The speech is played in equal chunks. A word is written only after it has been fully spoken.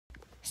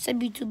What's up,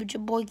 YouTube? It's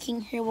your boy King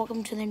here.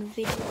 Welcome to the new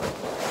video.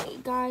 Hey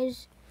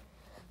guys,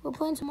 we're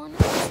playing some more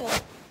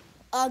Naruto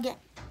again.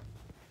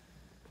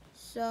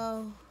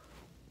 So,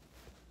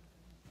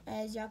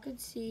 as y'all can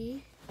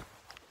see,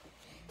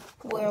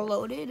 we're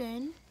loaded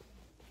in.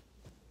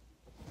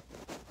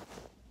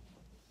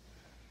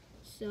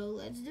 So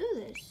let's do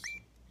this.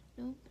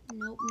 Nope.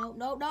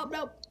 No,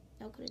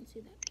 couldn't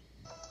see that.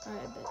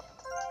 Alright, bet.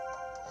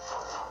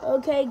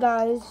 Okay,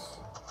 guys.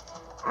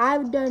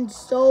 I've done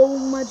so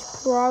much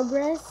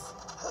progress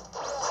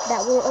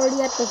that we're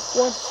already at the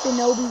 4th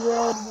Shinobi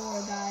World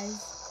War, guys.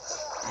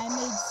 I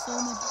made so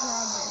much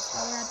progress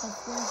that we're at the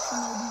 4th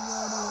Shinobi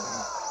World War.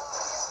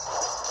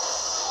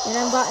 And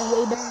I've gotten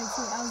way better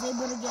too. I was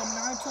able to get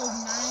Naruto's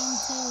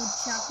 9-tailed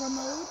chakra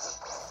mode.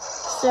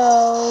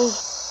 So,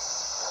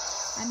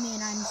 I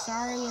mean, I'm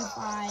sorry if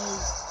I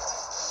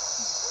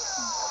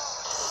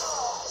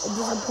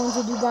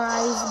disappointed you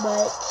guys,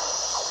 but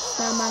it's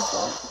not my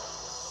fault.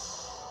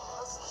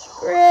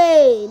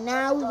 Great!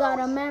 Now we got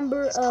a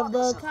member of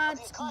the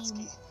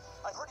Akatsuki.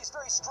 I've heard he's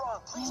very strong.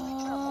 Please be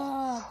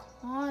careful.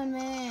 Come on,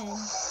 man.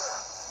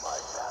 My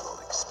battle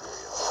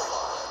experience far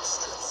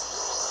outstrips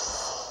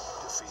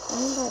yours. I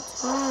ain't got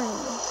time.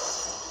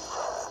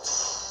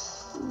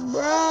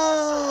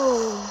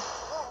 Bro!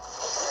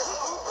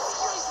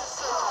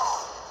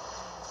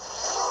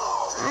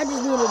 I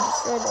just need to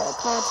destroy the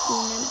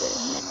Akatsuki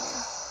member.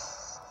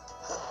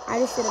 I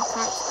just said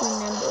Akatsuki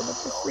member. What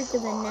the freak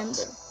is a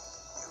member?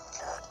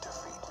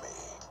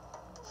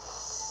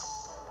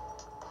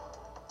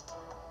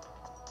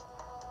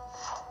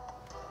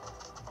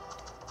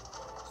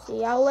 See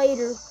y'all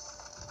later.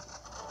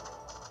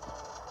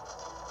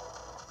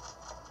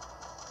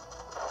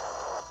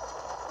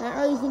 Not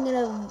really thinking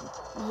of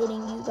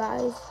hitting you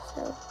guys,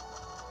 so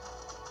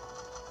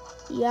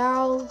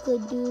y'all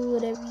could do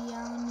whatever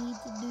y'all need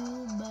to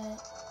do, but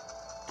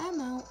I'm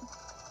out.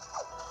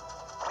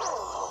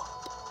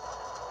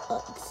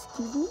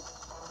 Excuse me?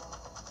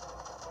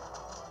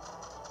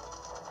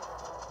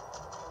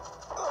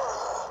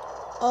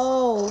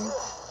 Oh.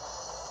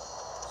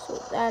 So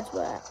that's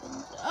what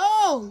happens.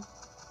 Oh!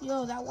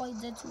 Yo, that white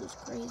Zetsu is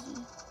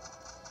crazy.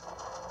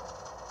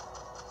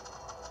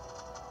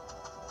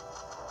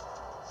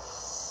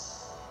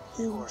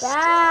 He's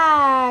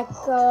back,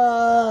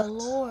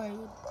 Lord.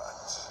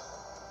 But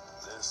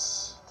this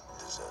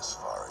is as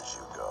far as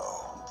you go.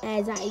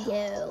 As I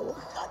go.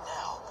 Not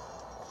now.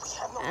 We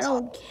have no I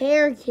don't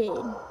care, kid.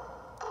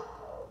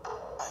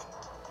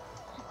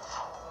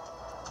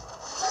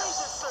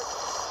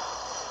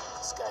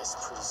 This guy's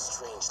pretty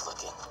strange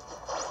looking.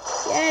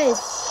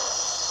 Yes.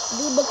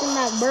 Dude looking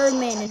like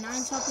Birdman, and I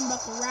ain't talking about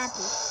the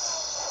rapper.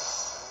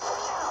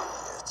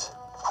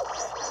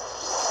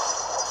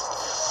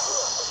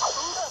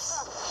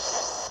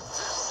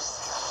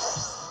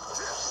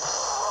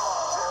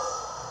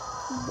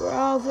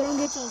 Bro, if you don't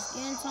get your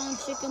skin tone,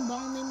 chicken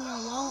bone, leave me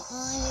alone.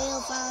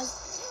 Hell, guys.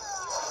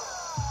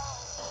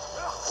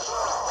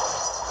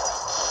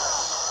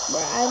 Bro,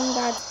 I haven't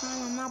got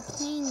time. I'm not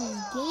playing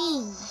these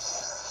games.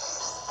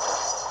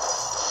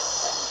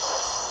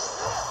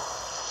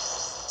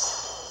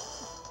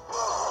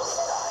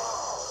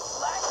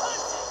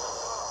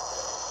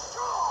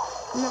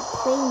 I'm not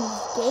playing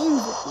these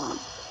games with you.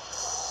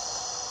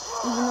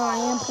 Even though I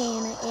am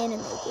playing an anime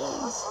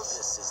game.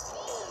 This is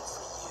the end for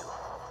you.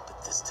 But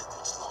this took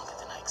much longer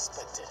than I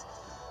expected.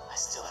 I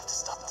still have to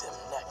stop them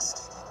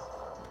next.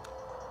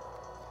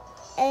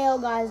 Hey, yo,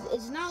 guys,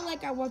 it's not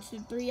like I watched a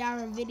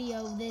 3-hour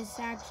video of this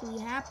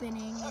actually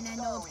happening, and I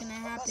know what's gonna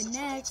happen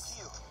next.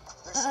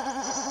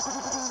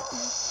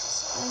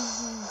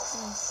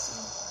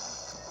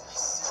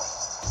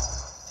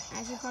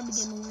 I should probably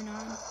get moving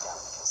on.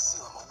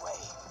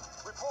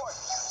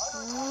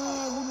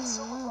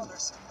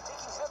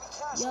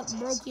 Yup,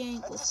 broke your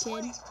ankles,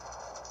 kid.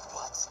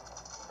 What?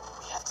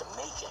 We have to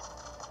make it.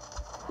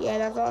 Yeah,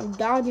 that's why I'm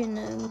dodging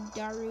them,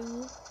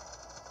 Darui,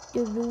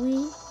 whatever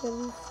the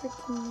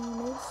freaking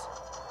name is.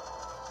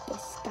 The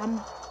scum.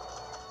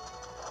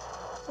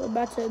 We're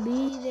about to be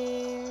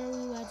there.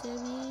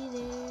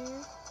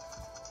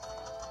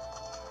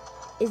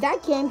 Is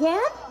that Cam?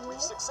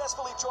 We've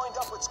successfully joined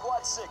up with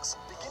Squad 6.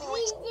 Beginning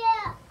with...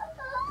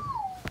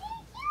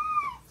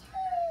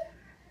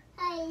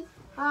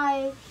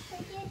 Hi.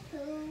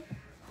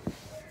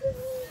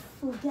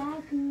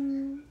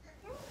 Fugaku.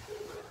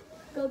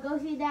 Go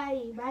see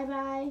Daddy. Bye.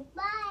 Bye.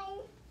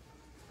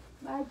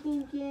 Bye,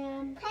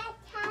 Cam.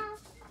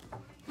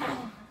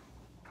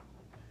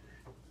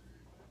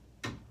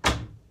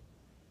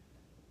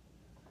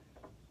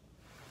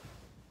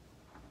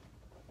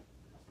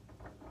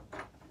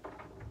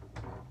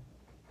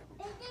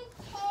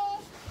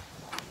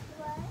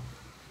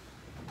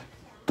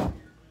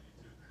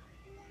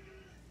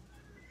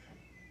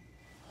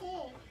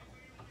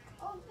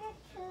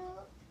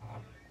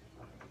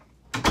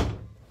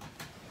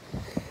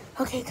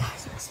 Okay,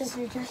 guys, my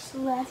sister just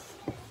left.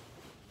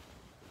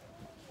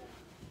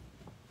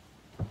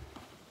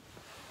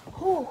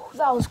 Whew,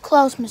 that was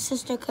close. My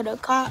sister could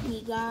have caught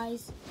me,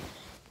 guys.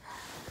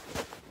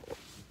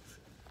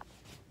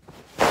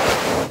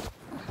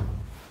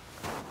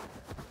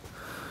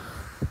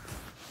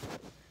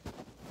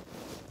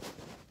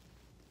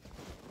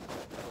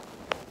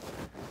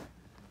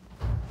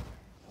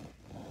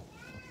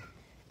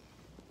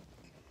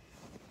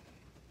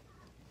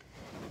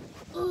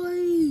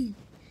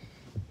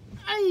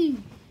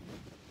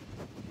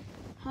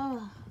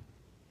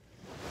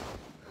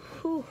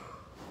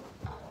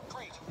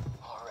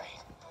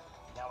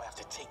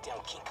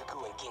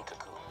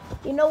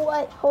 know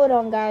what? Hold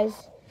on, guys.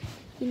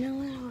 You know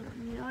what? Hold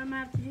on. You know what I'm gonna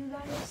have to do,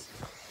 guys?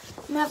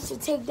 I'm gonna have to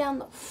take down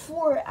the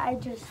fort I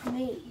just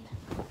made.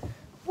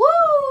 Woo!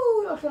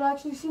 I can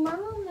actually see my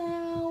room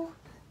now.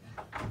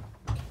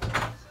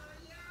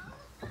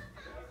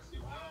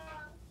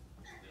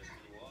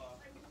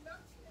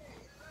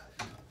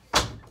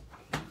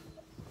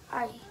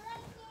 Alright.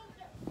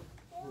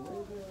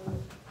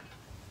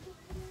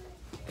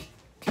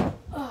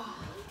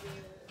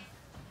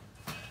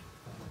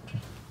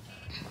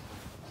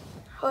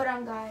 Hold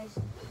on, guys.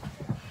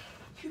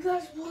 You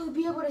guys will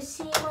be able to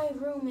see my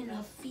room in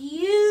a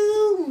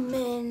few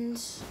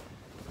minutes.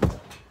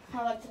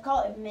 I like to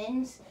call it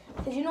mins.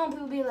 Because you know when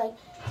people be like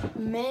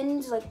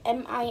mins, like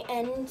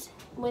M-I-N-s,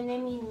 when they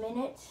mean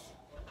minutes?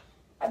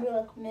 I'd be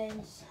like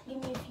mins.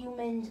 Give me a few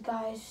mins,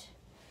 guys.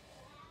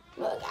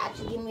 Look,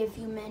 actually, give me a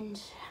few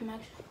mins.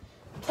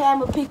 Okay, I'm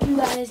going to pick you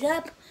guys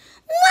up.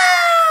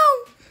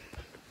 Wow!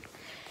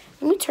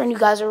 Let me turn you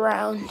guys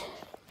around.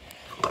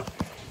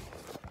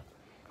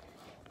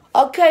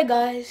 Okay,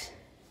 guys.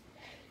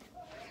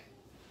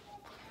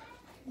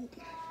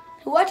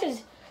 Who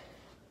watches?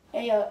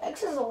 Hey,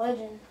 X is a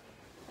legend.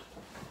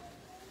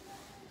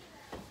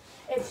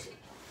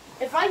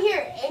 If I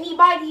hear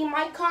anybody in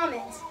my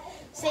comments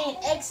saying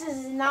X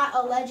is not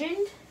a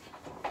legend,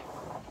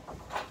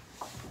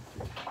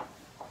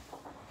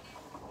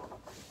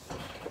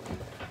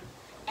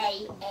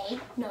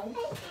 no.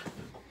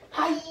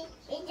 Hi.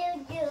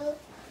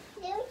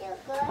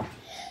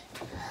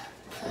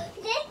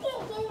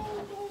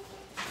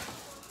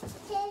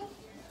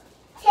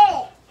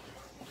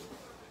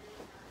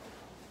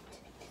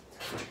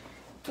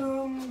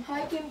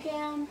 Hi, Kim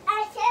Cam.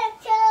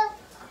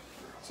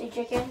 Say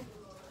chicken.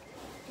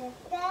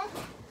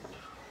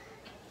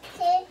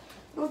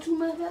 Don't you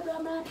mess up,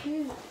 I'm not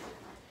here.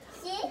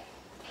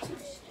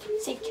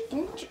 Say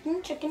chicken,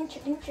 chicken, chicken,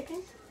 chicken,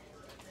 chicken.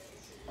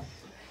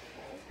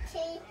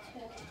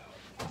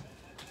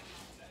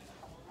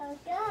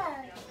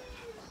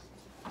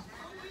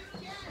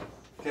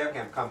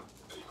 Cam, come.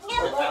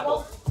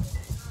 Go.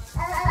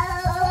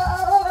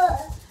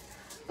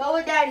 Go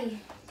with daddy.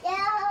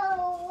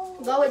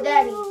 Go with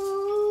daddy.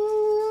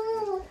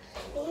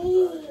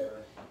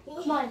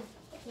 Come on.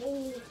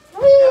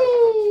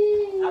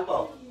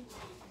 Apple.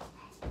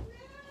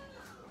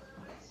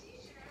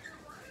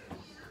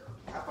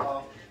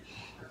 Apple.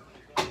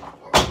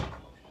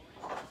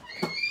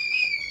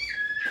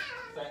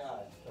 Say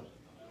hi.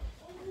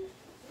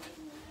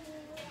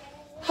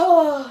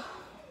 Oh.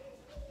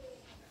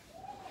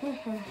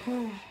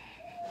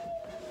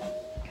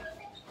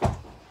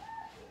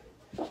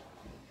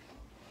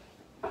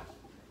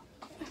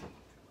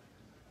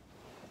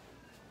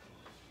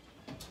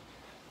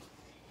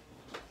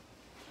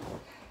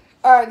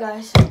 All right,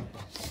 guys.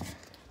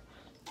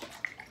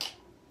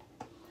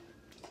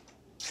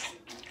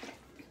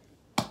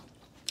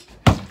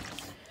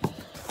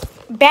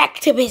 Back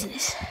to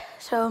business.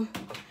 So,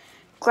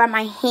 grab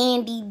my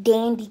handy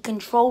dandy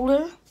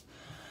controller.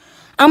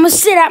 I'm gonna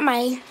sit at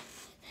my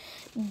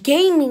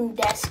gaming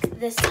desk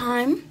this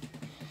time.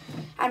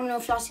 I don't know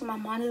if y'all see my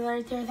monitor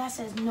right there. That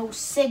says no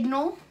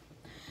signal.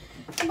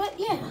 But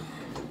yeah.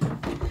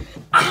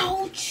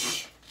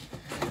 Ouch.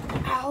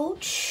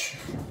 Ouch.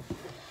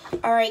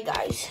 All right,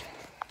 guys.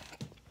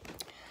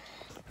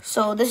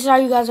 So this is how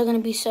you guys are gonna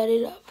be set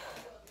it up.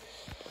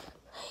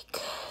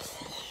 Like,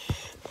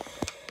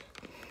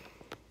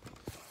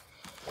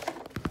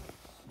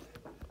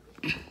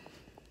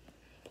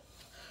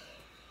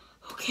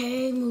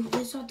 okay, move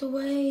this out the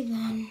way,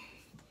 then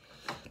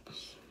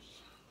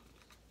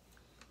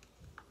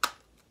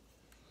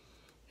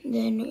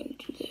we're gonna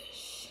do this.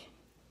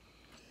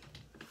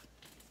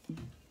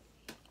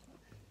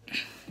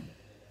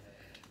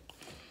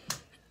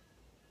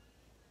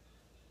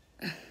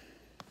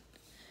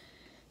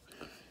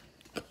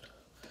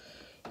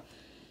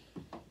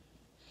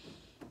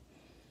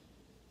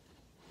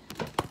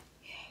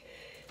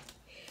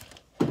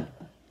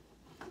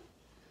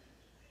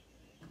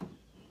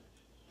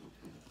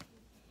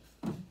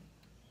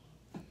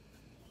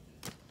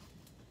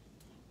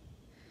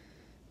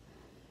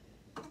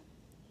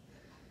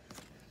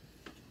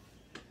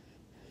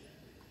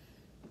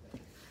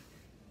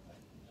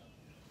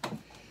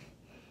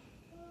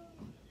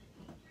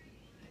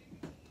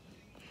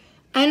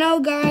 I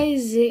know,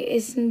 guys,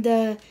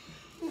 the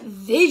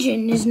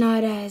vision is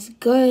not as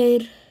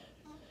good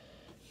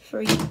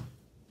for you,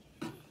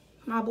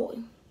 my boy.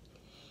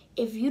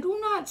 If you do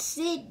not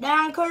sit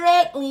down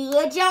correctly,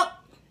 watch out.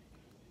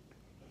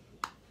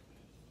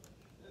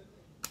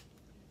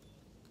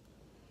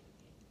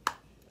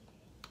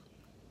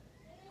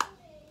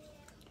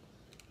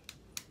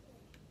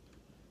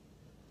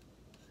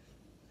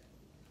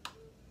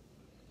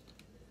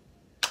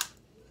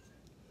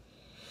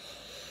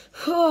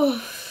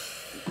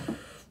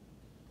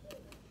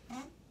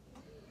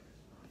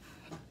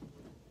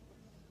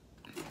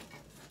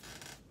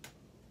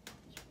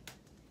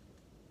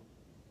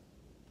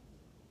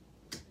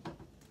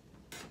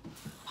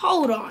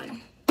 Hold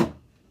on.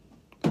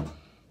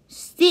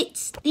 Sit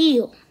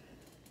still.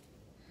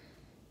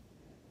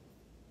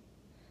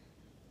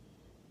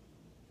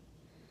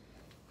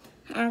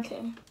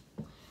 Okay.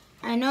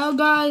 I know,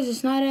 guys,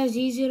 it's not as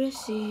easy to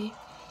see.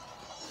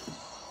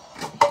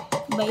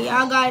 But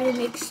y'all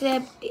gotta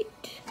accept it.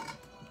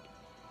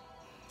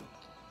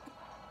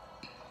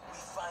 We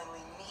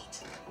finally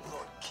meet,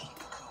 Lord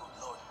Kinkaku,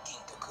 Lord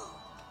Ginkaku.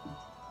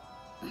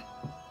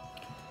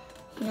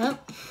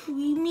 Yep,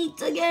 we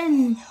meet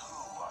again.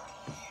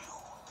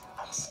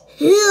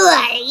 Who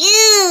are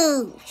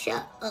you? Who are you?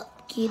 Shut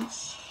up, kid.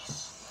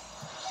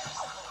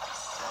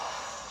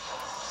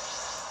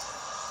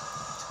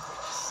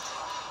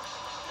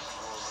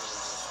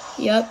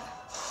 Yep.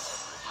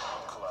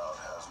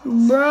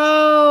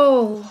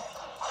 Bro.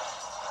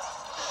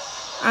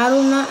 I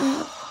do not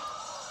have...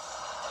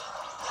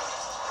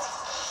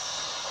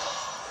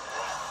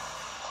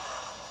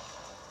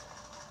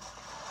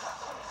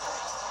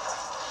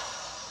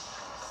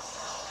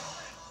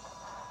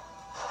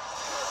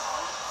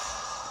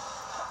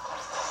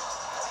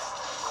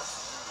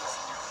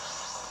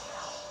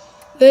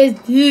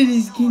 Let's do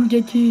this,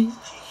 Kinkaku.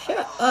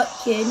 Shut up,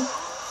 kid.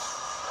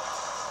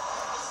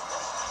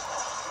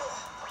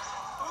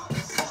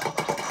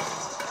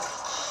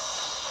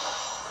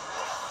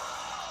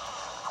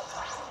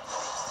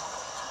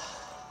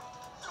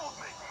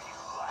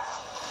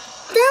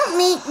 Don't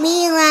make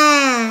me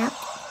laugh.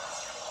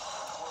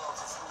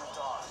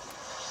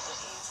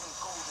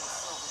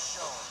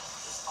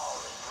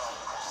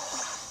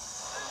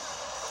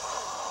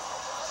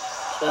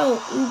 So,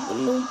 oompa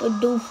loompa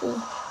dooful.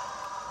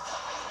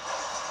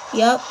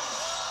 Yup.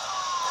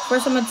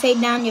 First, I'm gonna take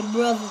down your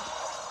brother.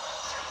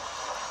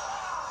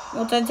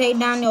 Once I take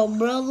down your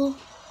brother,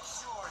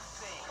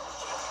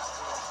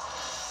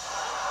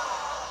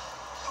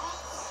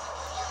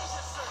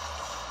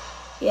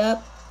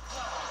 yep.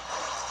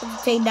 Once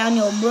I take down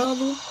your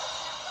brother,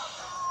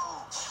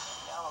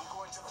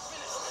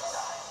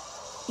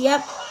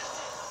 yep.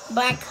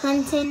 Black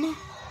hunting.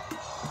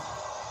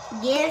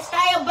 Yes,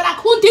 I am black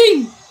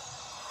hunting.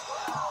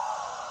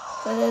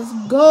 So let's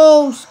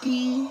go,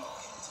 Ski.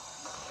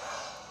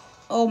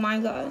 Oh my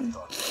god.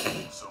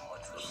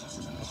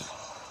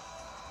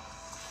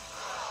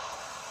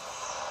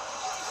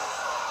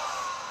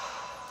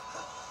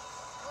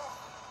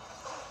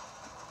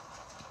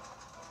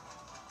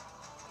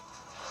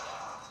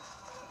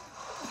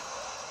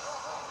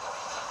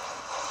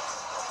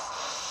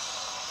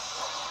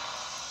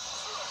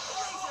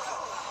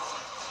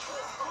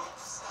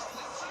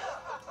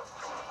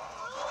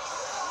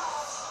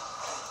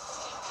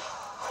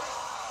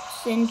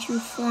 Sent you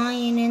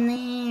flying in the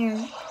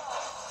air.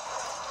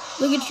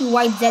 Look at you,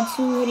 White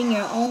Zetsu, hitting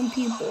your own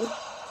people.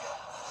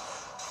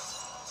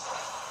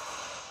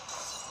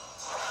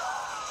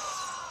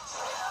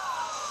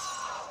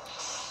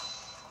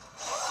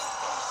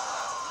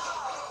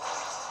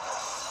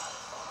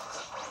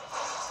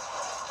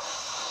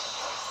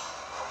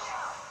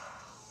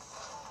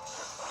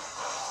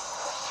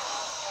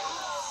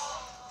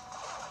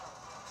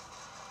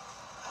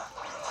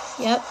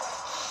 Yep.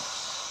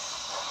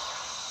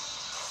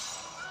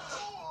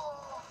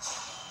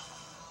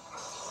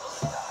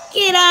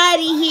 Get out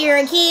of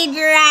here, kid.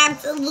 You're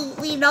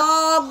absolutely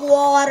dog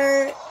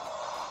water.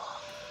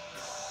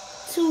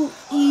 Too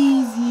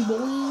easy,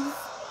 boys.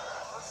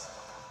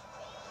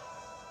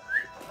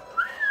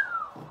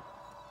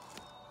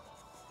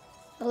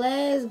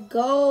 Let's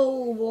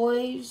go,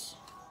 boys.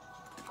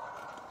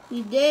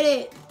 We did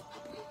it.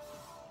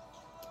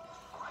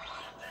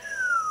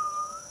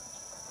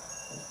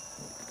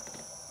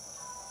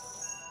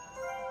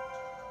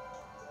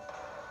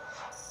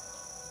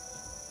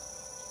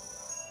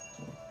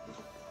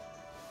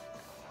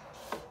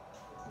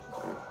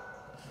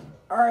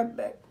 All right,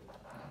 back.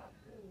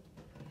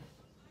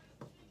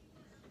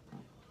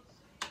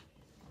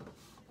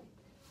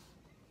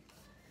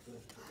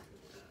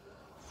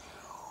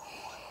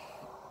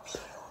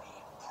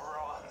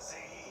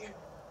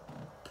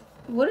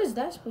 What is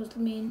that supposed to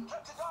mean?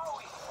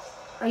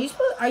 Are you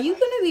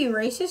gonna be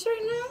racist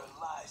right now?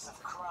 Lives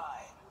of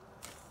crime.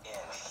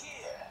 And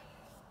here.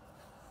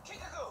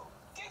 Kinkaku!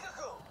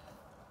 Kinkaku!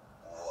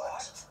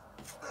 What?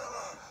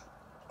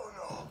 Oh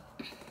no.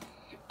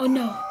 Oh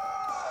no.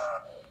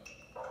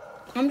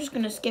 I'm just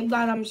gonna skip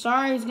that. I'm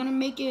sorry. It's gonna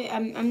make it.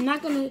 I'm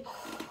not gonna.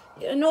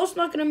 I know it's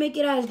not gonna make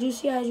it as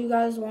juicy as you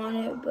guys want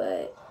it,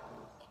 but.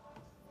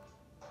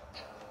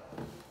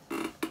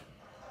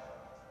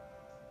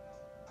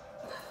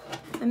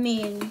 I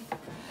mean,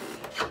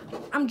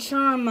 I'm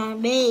trying my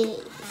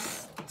best.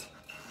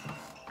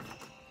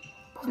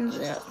 Come on,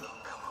 everyone.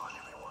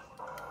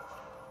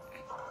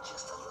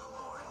 Just a little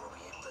more and we'll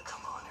be able to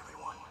come on,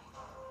 everyone.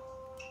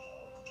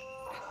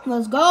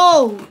 Let's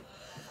go.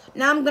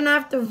 Now I'm gonna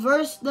have to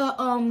verse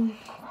the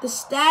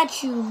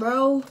statue,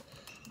 bro.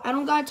 I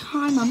don't got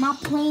time. I'm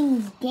not playing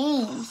these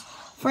games.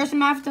 First, I'm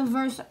gonna have to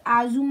verse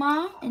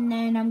Azuma, and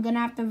then I'm gonna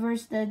have to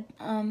verse the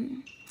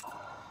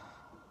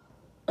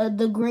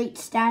great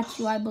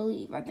statue, I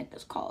believe. I think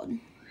it's called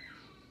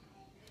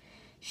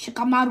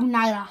Shikamaru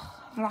Naira.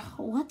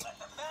 What?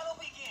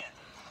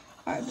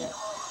 Alright, bet.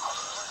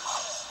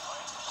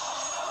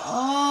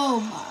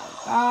 Oh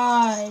my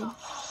god.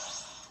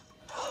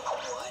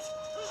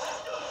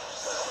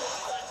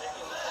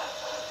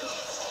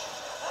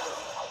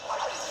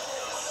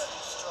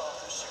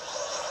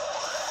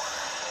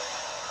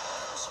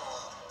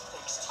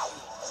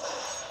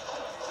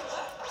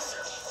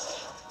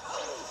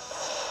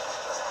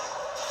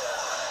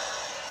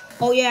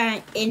 Oh yeah,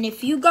 and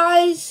if you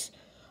guys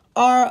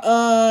are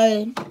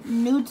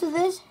new to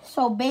this,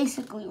 so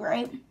basically,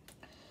 right?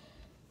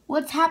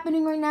 What's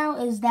happening right now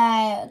is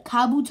that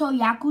Kabuto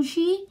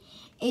Yakushi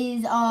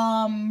is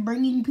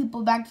bringing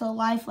people back to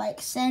life like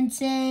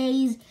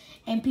senseis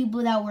and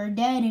people that were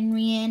dead in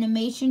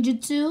reanimation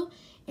jutsu,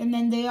 and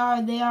then they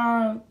are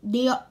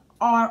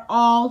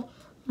all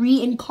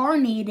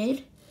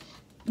reincarnated,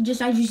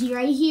 just as you see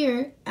right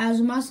here.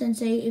 Azuma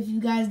Sensei, if you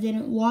guys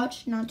didn't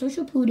watch Naruto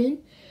Shippuden,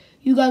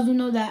 you guys will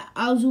know that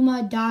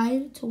Azuma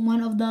died to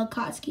one of the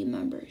Akatsuki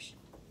members,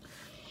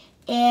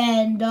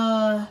 and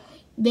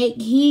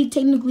he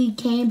technically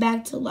came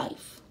back to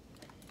life,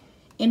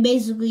 and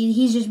basically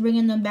he's just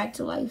bringing them back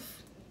to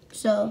life.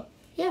 So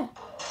yeah.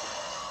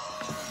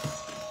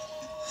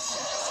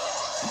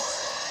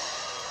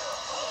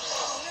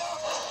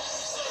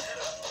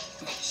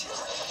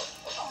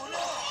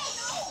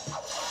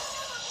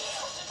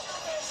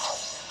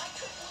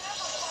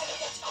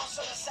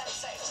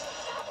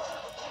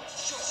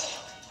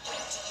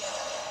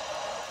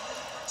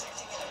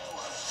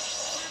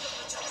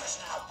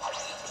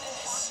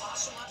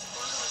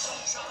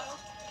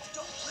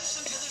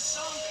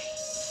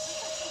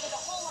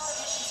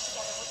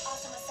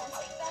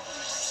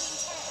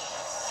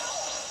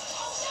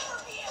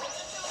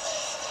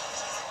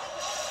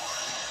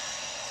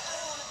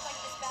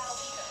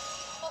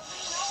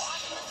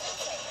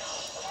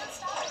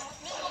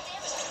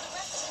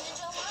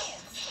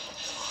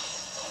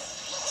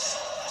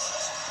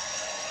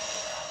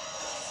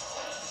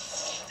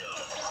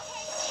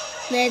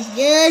 Let's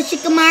go,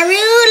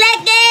 Shikamaru,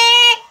 let's go!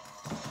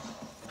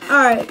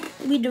 Alright,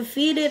 we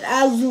defeated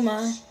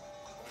Azuma.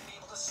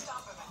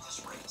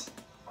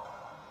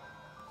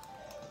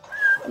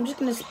 I'm just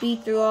gonna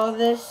speed through all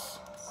this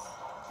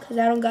because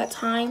I don't got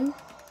time.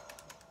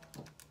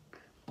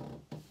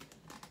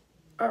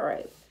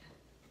 Alright.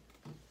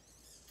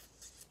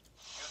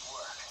 Good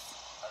work.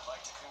 I'd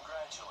like to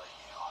congratulate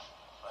you,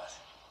 but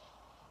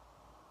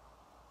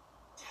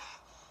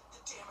the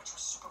damage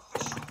was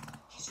superficial.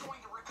 He's going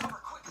to recover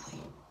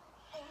quickly.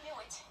 I knew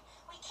it.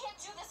 We can't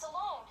do this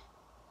alone.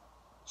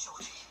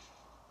 Choji.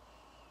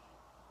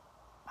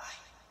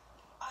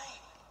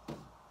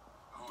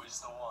 Who is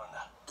the one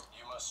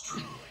you must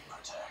truly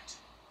protect?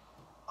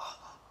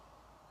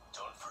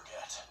 Don't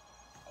forget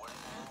what it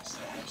means to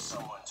have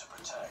someone to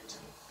protect.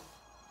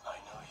 I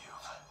know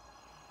you've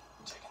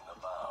taken the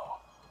vow.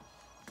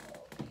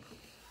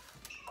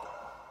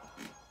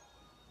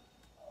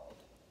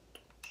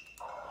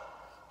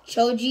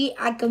 Choji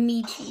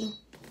Akamichi.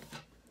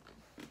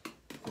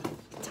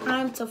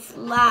 Time to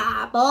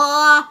fly,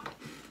 boy.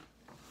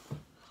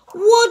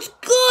 What's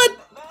good,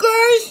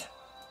 girls?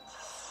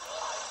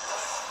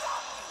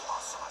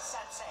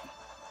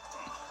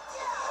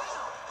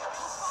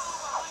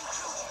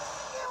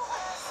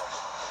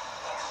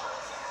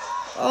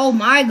 Oh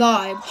my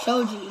god,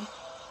 Choji.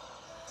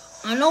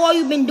 I know all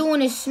you've been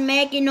doing is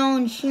smacking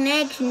on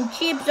snacks and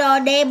chips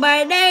all day,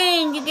 but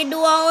dang, you can do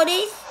all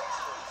this?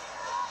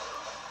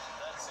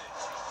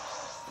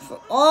 For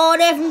all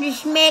that from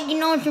just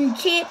smacking on some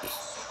chips?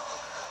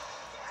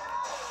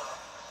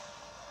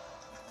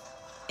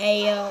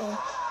 Hey, yo.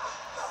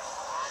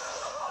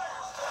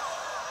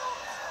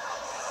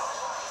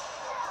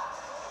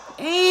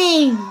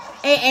 Dang.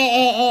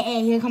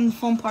 Hey, here comes the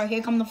fun part,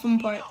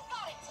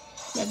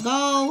 Let's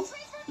go.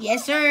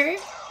 Yes, sir.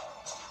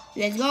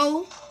 Let's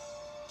go.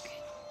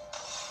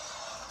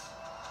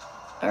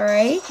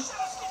 Alright.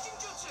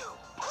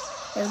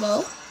 Let's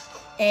go.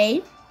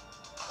 A.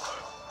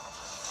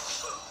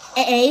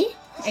 I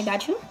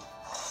got you.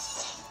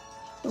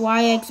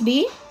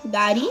 YXB.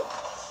 Gotti.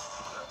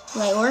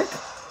 Light work.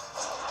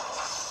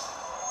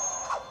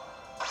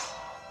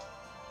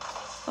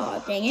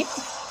 Oh, dang it.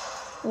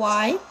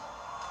 Y.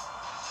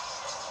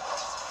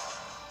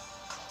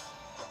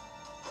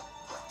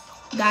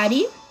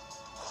 Gotti.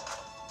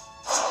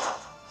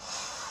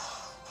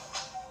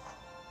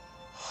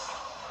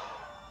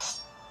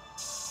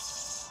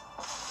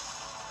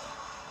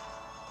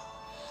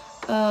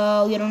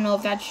 We don't know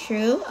if that's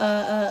true.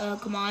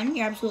 Come on,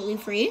 you're absolutely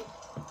free.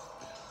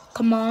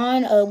 Come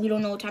on, we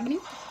don't know what's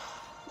happening.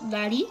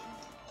 Gotti.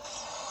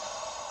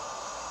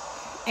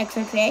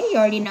 XXA, you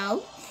already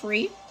know.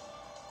 Free.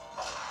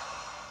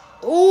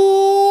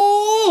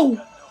 Ooh!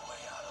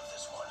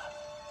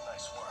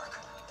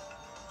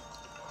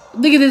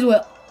 Look at this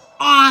whip.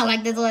 Ah, I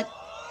like this one.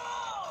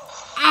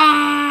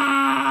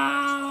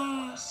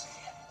 Ah!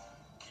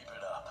 Keep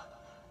it up,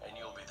 and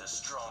you'll be the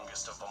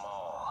strongest of them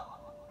all.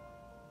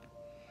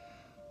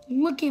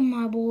 Look at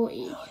my boy.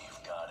 Now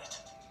you've got it.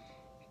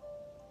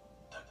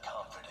 The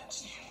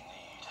confidence you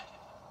need.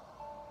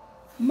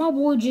 My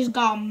boy just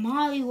got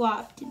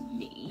mollywopped.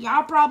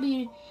 Y'all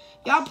probably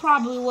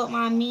what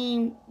I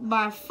mean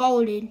by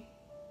folded.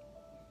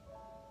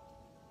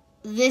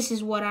 This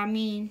is what I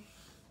mean.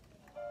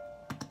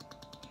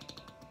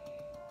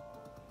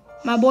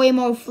 My boy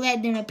more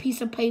flat than a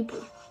piece of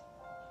paper.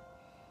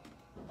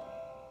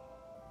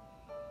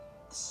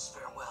 This is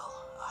farewell,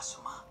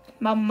 Asuma.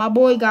 My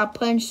boy got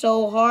punched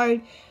so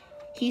hard,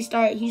 he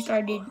started, You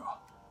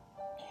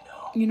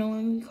you know,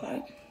 when we call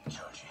it.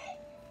 Choji,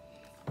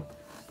 I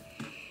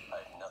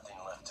have nothing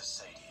left to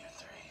say to you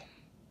three.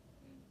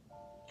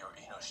 Your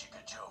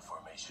Inoshikacho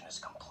formation is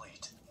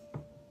complete.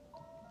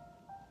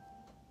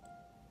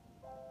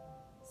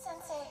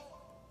 Sensei.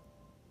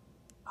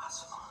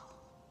 Asuma.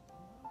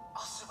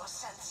 Asuma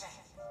Sensei.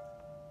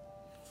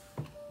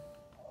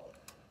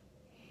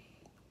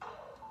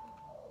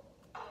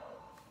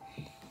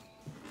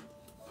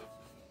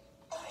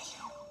 Thank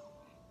you.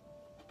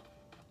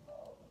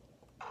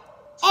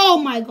 Oh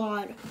my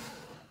god.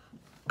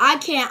 I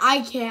can't.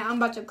 I'm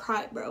about to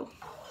cry, bro.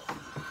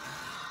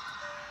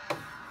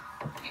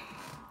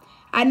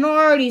 I know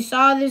I already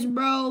saw this,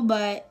 bro,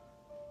 but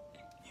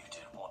You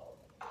did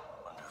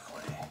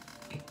wonderfully.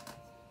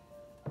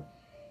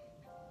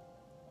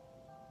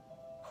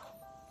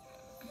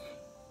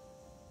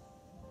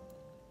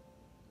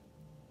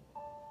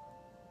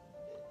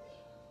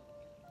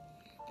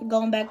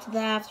 going back to the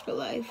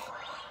afterlife.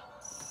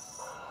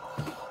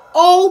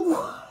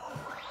 Oh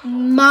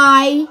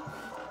my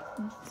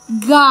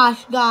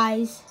gosh,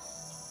 guys.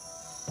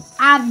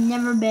 I've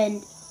never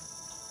been.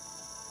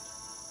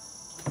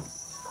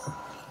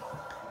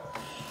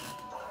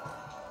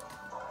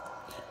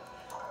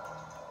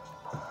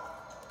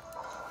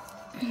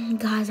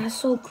 Guys, that's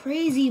so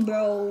crazy,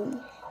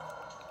 bro.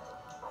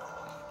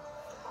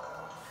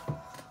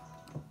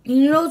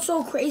 You know what's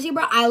so crazy,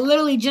 bro? I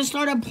literally just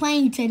started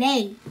playing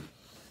today.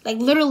 Like,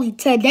 literally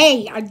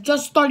today, I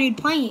just started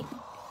playing.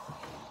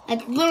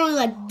 Like, literally,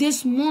 like,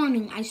 this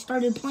morning, I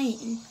started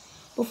playing.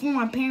 Before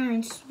my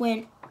parents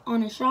went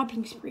on a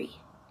shopping spree.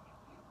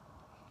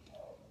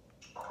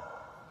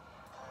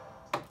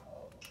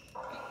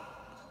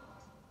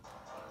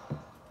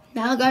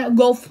 Now I gotta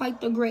go fight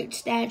the great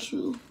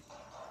statue.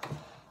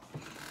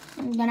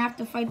 I'm gonna have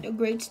to fight the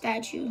great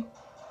statue.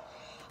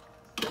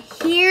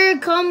 Here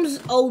comes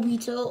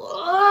Obito.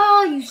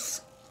 Oh, you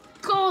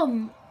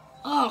scum.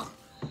 Oh.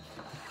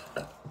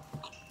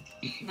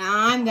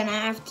 Now I'm gonna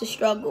have to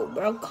struggle,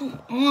 bro. Come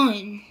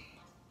on.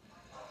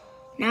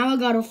 Now I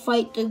gotta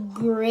fight the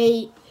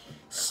great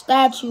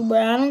statue, bro.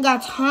 I don't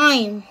got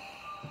time.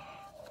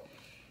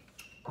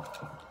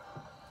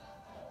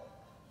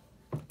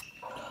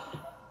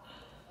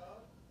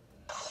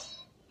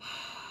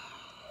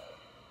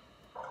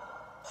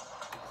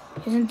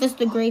 Isn't this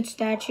the great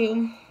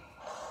statue?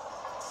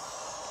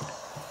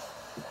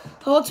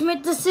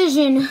 Ultimate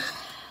decision.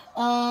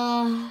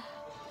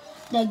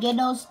 The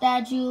ghetto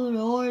statue, the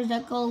oars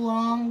that go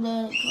along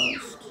the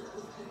coast.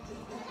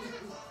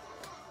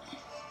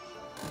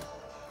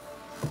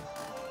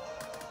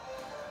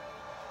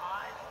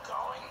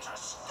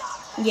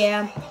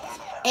 Yeah.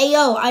 Hey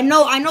yo, I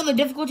know the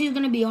difficulty is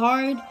gonna be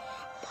hard.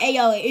 Hey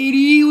yo,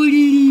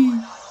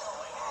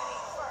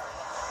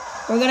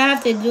 we're gonna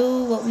have to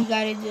do what we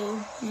gotta do. You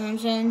know what I'm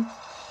saying?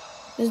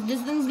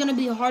 This thing's gonna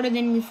be harder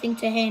than we think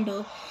to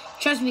handle.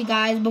 Trust me,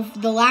 guys. But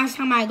the last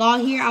time I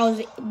got here, I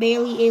was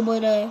barely able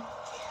to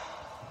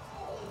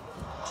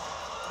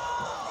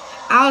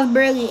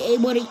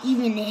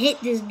even hit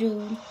this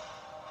dude.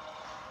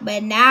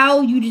 But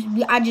now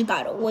I just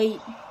gotta wait.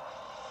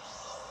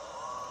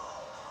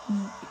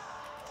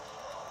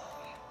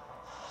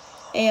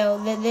 Yo,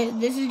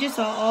 this is just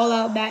an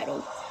all-out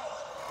battle.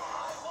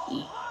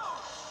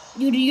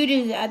 You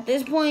just at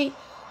this point,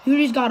 you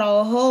just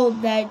gotta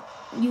hope that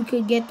you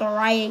could get the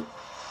right.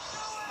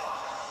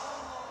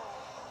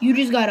 You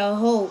just gotta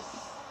hope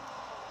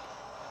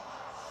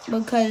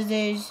because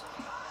there's.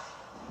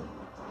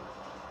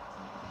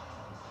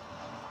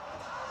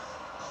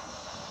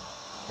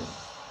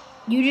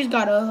 You just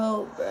gotta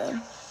hope, bro.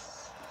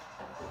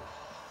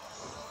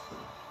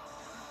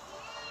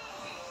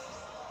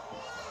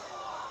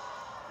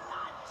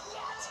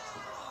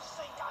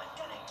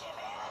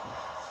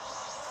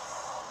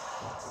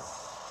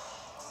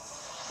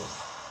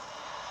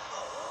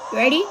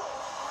 Ready?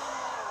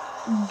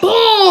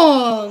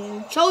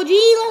 Boom!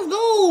 Choji, let's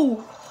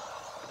go!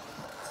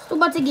 Still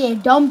about to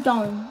get dumped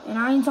on. And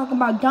I ain't talking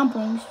about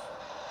dumplings.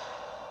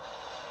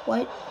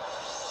 What?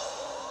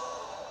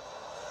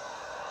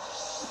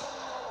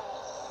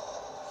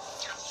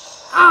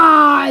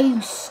 Ah,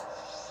 you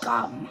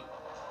scum.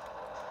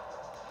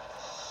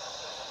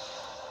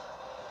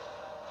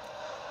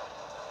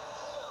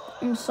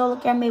 I'm so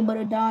lucky I'm able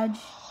to dodge.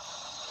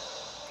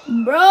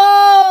 Bro!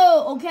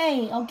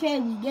 Okay,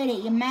 we get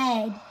it. You're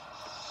mad.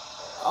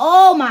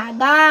 Oh my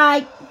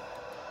god.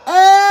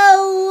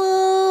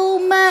 Oh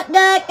my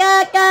god.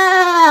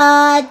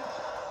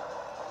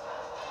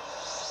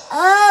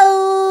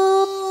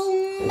 Oh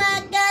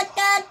my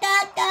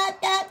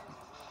god.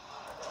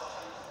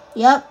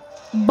 Yep.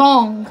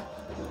 Bong.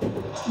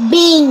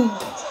 Bing.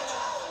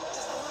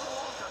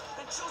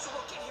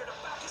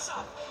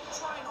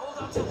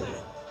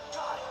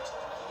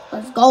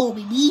 Let's go,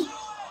 baby.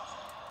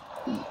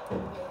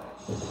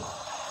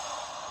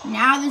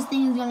 Now this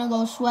thing is gonna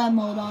go sweat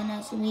mode on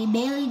us, and we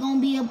barely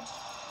gonna be a.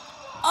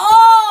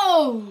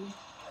 Oh!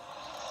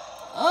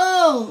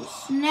 Oh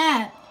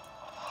snap!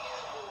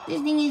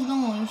 This thing is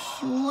going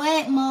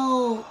sweat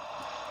mode.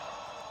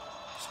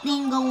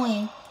 thing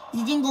going.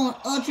 This thing going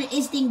Ultra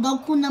Instinct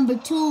Goku number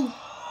 2.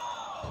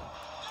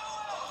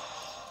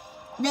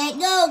 Let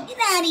go. Get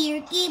out of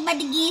here, kid. About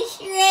to get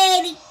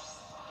shredded.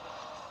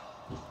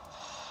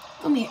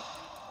 Come here.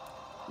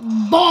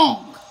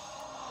 Bonk.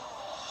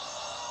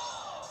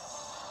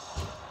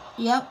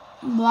 Yep.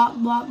 Block,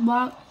 block,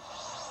 block.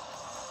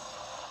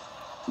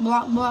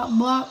 Block, block,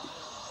 block.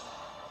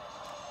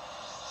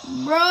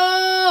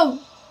 Bro.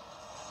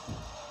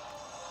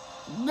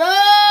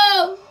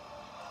 No.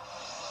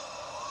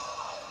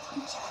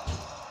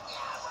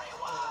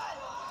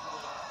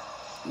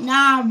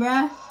 Nah,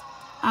 bruh.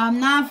 I'm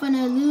not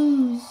finna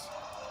lose.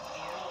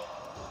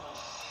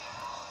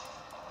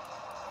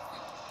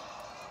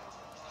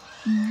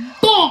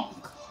 Bonk.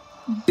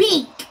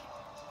 Bink.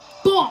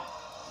 Bonk.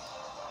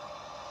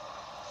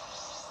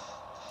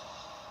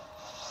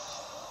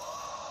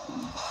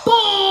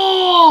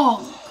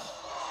 Bonk.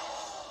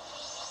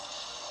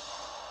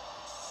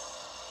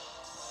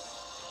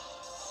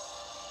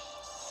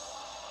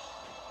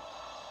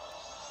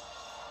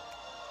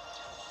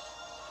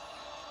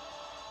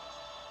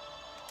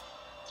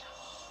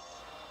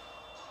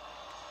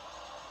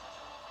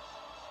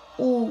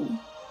 Oh.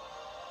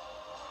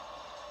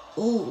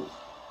 Oh.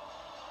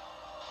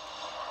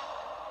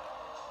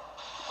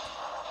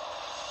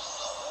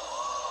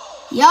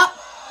 Yup.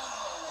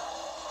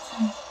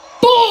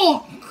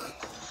 Bonk.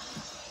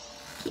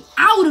 Get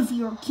out of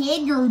here,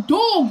 kid. You're a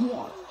dog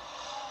water.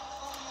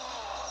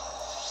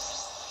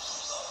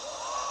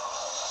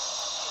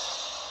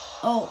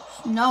 Oh,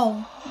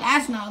 no.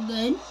 That's not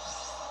good.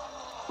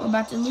 We're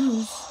about to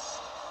lose.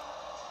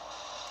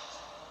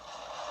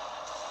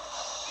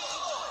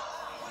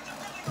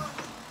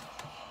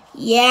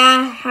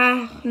 Yeah,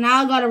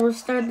 now I gotta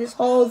restart this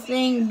whole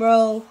thing,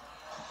 bro.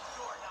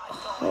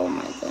 Oh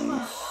my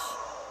goodness.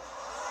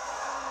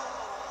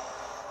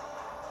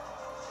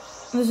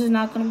 This is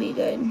not gonna be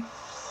good.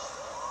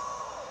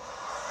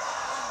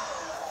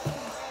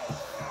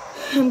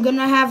 I'm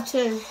gonna have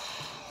to...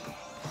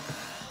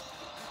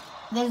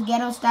 This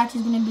ghetto statue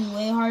is gonna be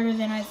way harder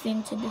than I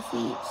think to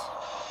defeat.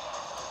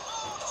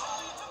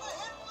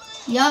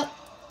 Yup.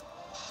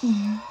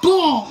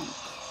 Boom!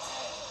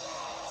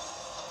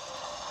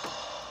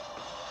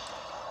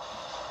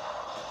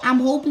 I'm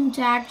hoping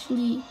to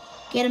actually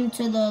get him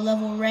to the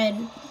level red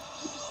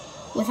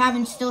with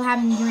still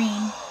having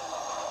green.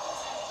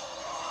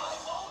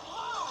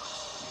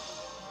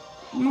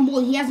 My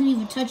boy, he hasn't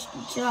even touched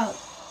the chop.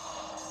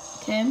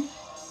 Okay.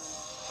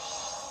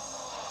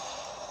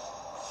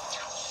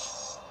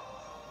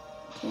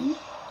 Okay.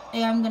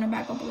 Yeah, I'm gonna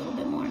back up a little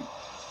bit more.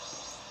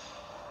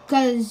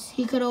 Because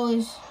he could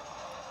always...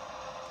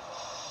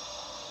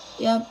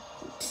 Yep.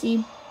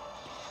 See?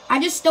 I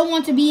just still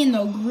want to be in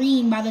the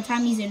green by the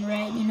time he's in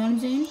red. You know what I'm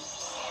saying?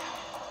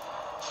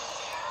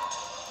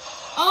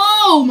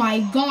 Oh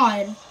my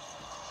god.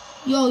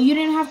 Yo, you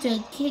didn't have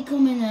to kick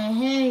him in the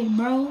head,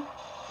 bro.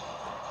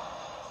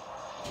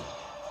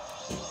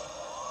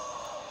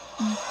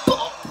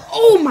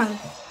 Oh my.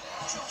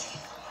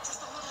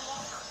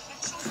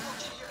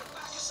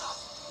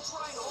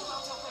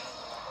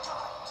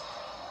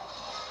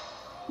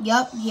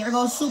 Yup, here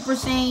goes Super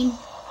Saiyan.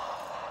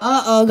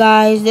 Uh-oh,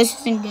 guys. This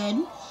isn't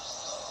good.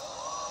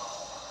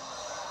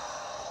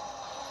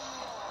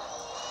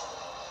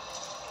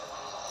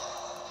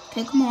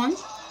 Okay, come on.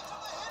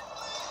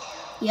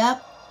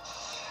 Yep.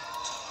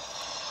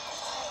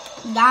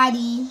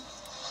 Daddy.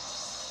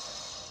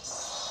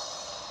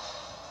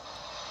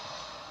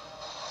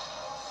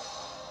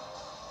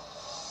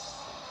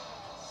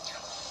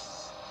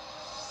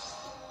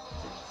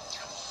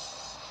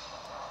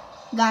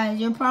 Guys,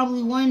 you're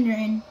probably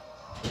wondering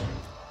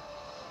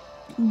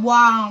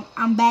why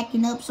I'm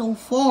backing up so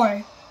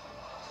far.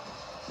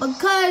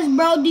 Because,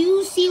 bro, do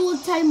you see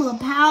what type of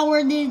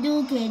power this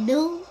dude can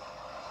do?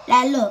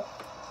 Like, look.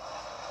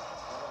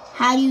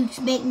 How do you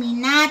expect me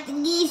not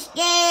to get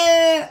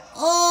scared?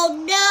 Oh,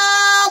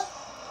 no.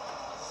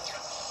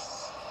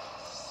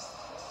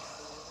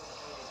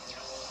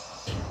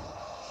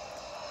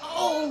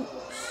 Oh,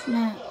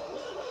 snap.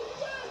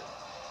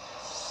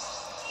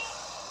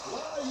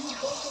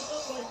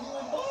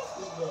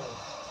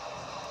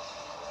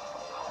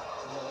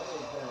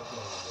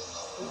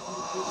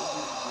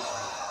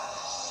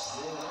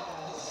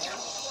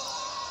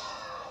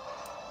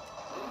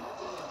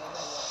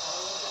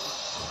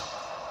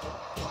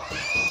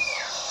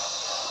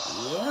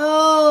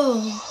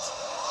 Yo.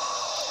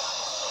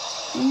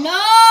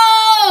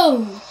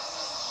 No.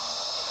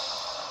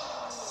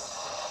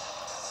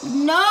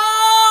 No,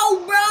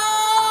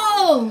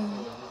 bro.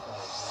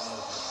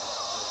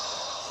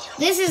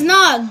 This is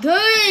not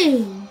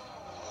good.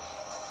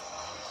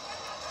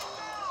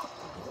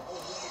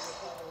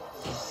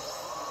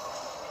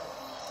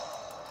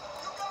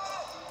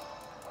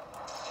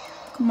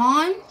 Come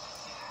on.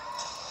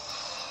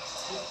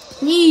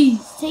 Please,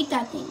 take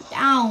that thing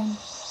down.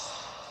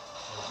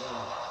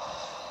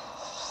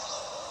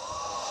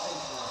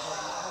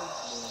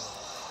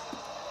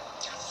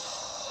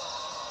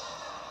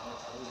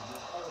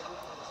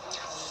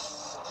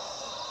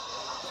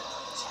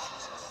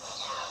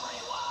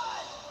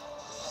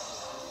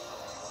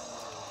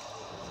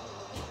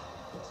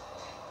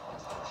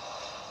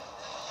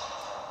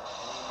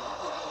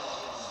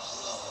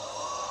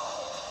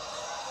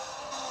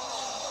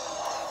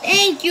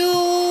 Thank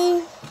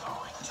you.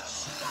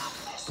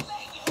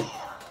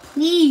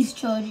 Please,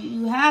 Choji,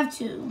 you have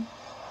to.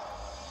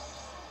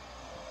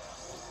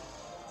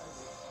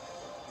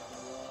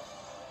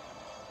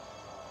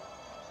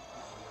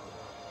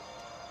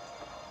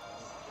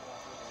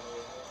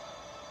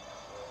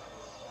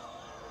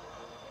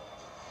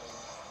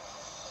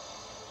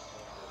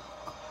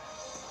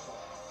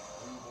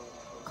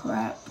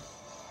 Crap.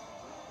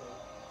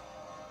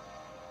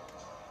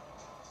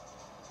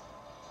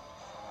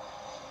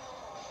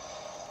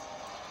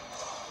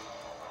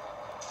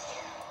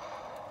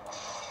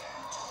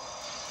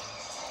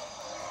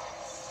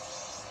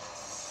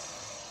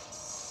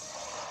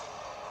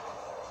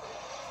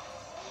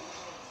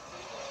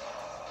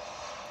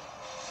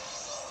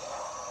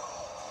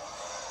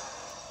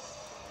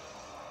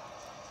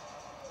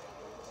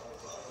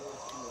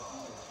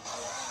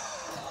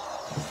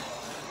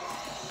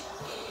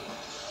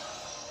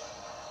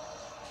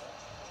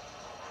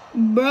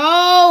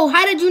 Bro,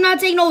 how did you not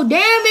take no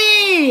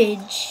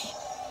damage?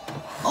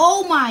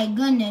 Oh my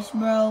goodness,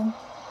 bro.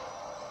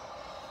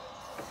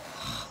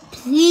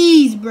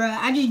 Please, bro.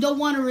 I just don't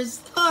want to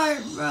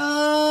restart, bro.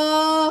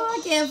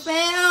 I can't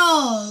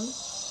fail.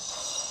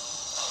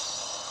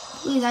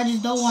 Please, I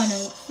just don't want to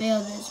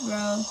fail this,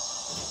 bro.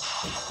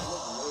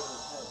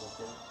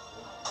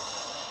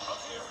 I'm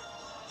here.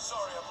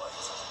 Sorry I'm late.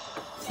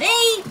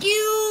 Thank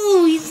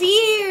you. He's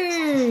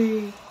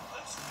here.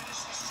 Let's finish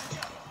this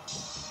together.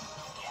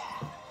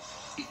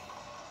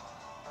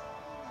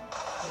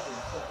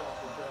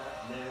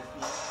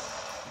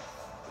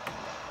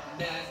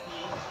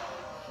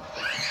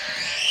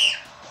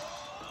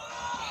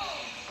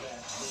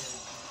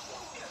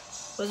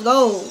 Let's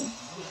go.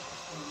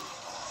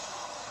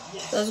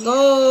 Let's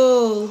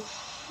go.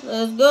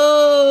 Let's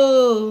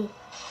go.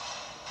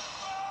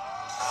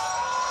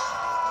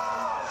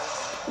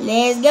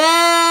 Let's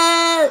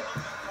go.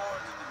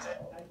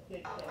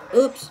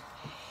 Oops.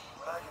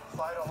 But I can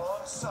fight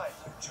alongside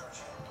you,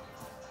 Georgie.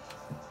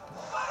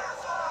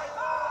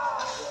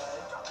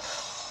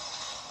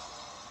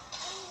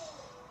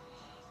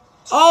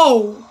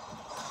 Oh,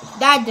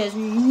 that does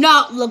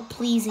not look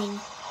pleasing.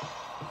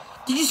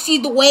 Did you see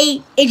the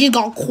way it just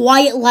got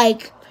quiet,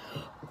 like,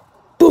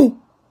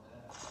 boom?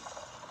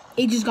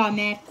 It just got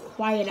mad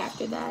quiet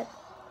after that.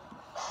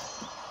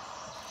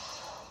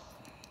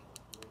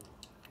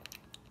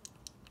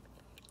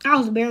 I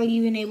was barely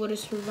even able to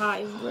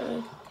survive,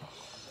 bro.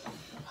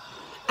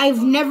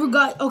 I've never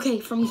got, okay,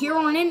 from here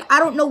on in, I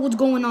don't know what's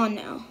going on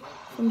now.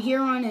 From here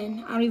on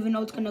in, I don't even know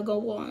what's going to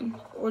go on.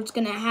 Or it's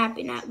going to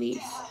happen, at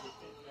least.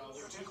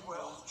 You did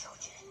well,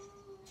 Georgie.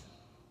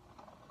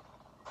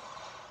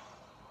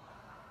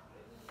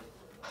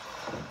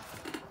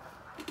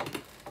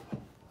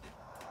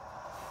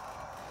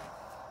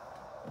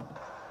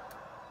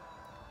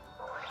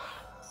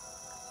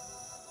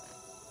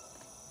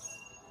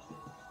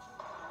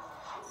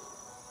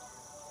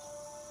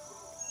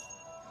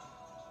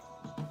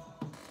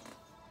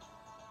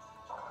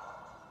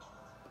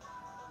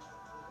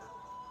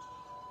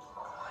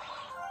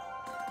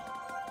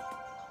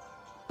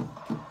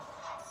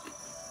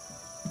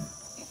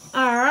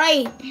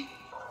 Alright.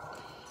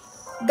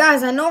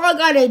 Guys, I know I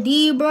got a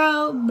D,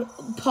 bro.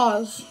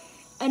 Pause.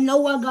 I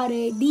know I got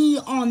a D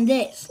on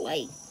this.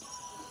 Like,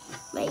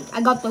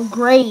 I got the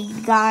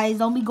grade, guys.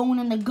 Don't be going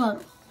in the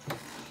gutter.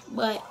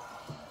 But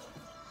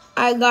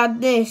I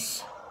got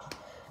this.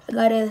 I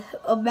got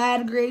a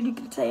bad grade, you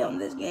can say, on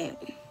this game.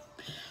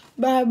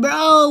 But,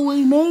 bro,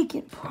 we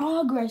making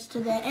progress to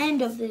the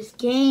end of this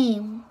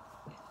game.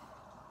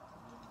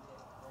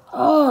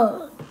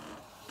 Oh.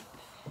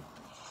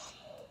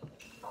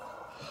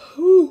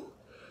 Whew.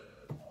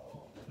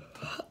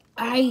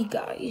 Alright,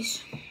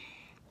 guys.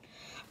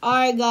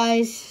 Alright,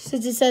 guys.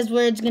 Since it says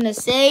where it's going to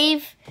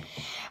save,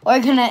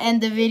 we're going to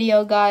end the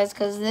video, guys,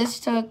 because this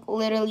took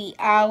literally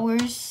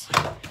hours.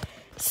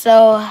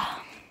 So,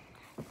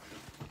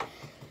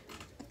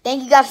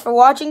 thank you guys for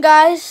watching,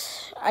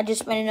 guys. I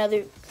just spent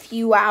another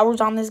few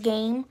hours on this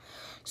game.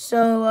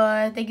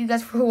 So, thank you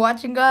guys for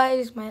watching,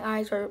 guys. My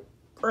eyes are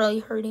really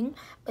hurting.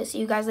 But see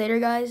you guys later,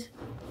 guys.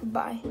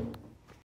 Bye.